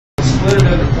split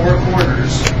it into 4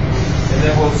 quarters, and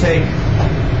then we'll take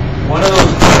one of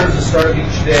those quarters at the start of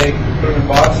each day, put them in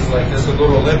boxes like this, we'll go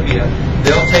to Olympia.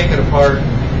 They'll take it apart,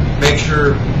 make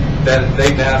sure that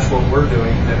they match what we're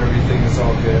doing, that everything is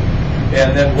all good.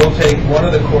 And then we'll take one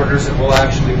of the quarters and we'll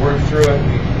actually work through it.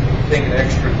 We take an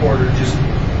extra quarter just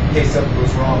in case something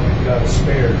goes wrong, we've got a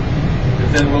spare.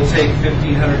 But then we'll take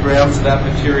 1,500 grams of that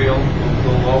material,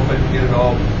 we'll loaf it and get it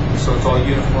all, so it's all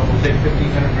uniform. We'll take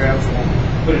 1,500 grams and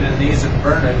we'll put it in these and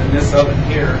burn it. And this oven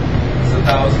here is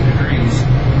 1,000 degrees.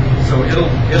 So it'll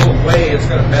weigh, it's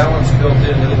got a balance built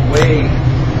in, it'll weigh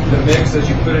the mix as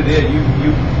you put it in.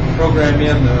 You program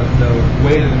in the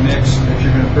weight of the mix that you're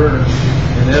going to burn,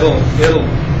 and it'll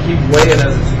keep weighing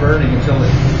as it's burning until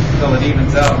it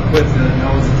evens out and quits, and it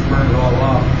knows it's burned it all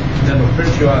off. And then it'll print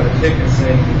you out a ticket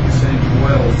saying the percentage of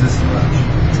oil is this much.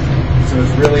 So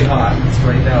it's really hot.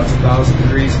 Right now it's 1,000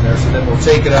 degrees in there. So then we'll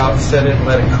take it out, set it, and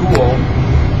let it cool.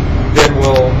 Then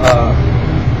we'll,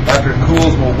 after it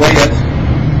cools, we'll weigh it.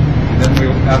 And then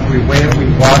after we weigh it, we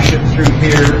wash it through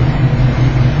here,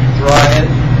 dry it,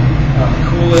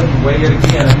 cool it, and weigh it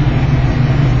again,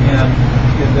 and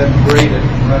then grade it,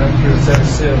 run it through a set of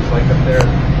sieves like up there,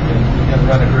 and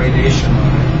run a gradation on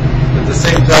it. At the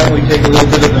same time, we take a little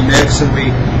bit of the mix and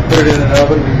we put it in an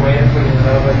oven, we weigh it, put it in an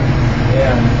oven,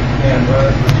 and run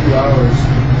it for 2 hours.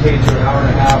 Take it to an hour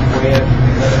and a half, weigh it,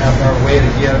 another half an hour, weigh it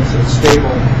again so it's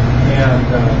stable, and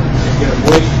get a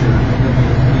moisture. And then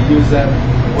we use that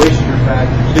moisture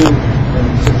factor too, and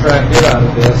subtract it out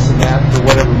of this, and that for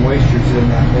whatever moisture's in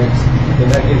that mix, then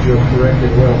that gives you a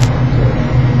corrected oil content.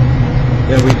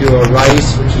 Then we do a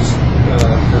rice, which is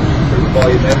for the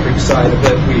volumetric side of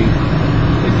it.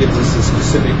 It gives us a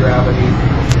specific gravity,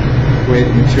 weigh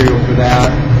the material for that.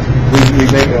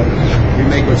 We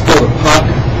make what's called a puck.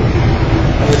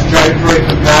 On this gyratory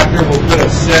compactor, we'll put a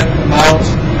set amount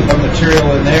of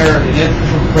material in there, and it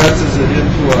compresses it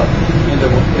into a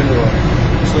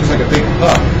this looks like a big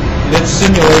puck. And it's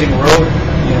simulating road,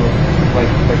 like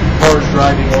cars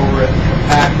driving over it,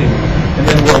 compacting. And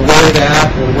then we'll weigh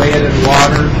that, we'll weigh it in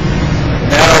water, and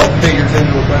that all figures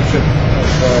into a bunch of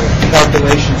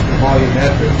calculations for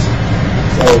volumetrics.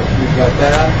 So we've got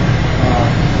that.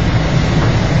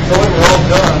 So when we're all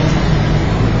done,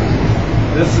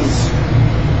 this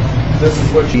is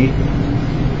what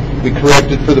we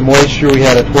corrected for the moisture. We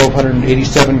had a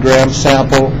 1,287 gram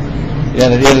sample,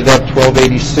 and it ended up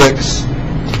 1,286.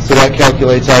 So that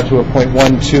calculates out to a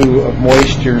 0.12 of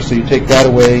moisture. So you take that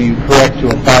away, you correct to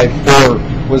a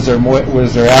 5.4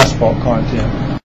 was their asphalt content.